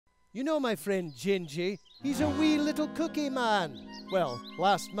You know my friend Gingy? He's a wee little cookie man. Well,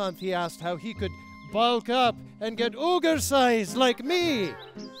 last month he asked how he could bulk up and get ogre-sized like me.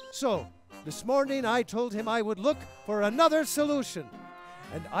 So, this morning I told him I would look for another solution.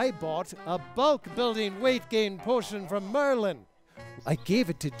 And I bought a bulk building weight gain potion from Merlin. I gave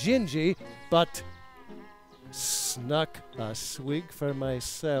it to Gingy, but snuck a swig for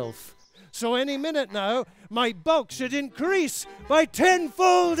myself. So any minute now, my bulk should increase by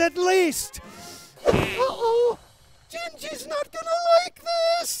 10-fold at least. Uh-oh! Gingy's not gonna like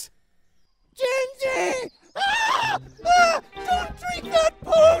this! Gingy! Ah! Ah! Don't drink that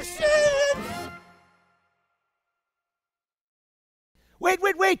potion!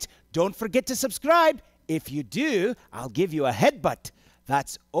 Wait! Don't forget to subscribe. If you do, I'll give you a headbutt.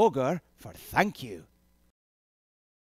 That's ogre for thank you.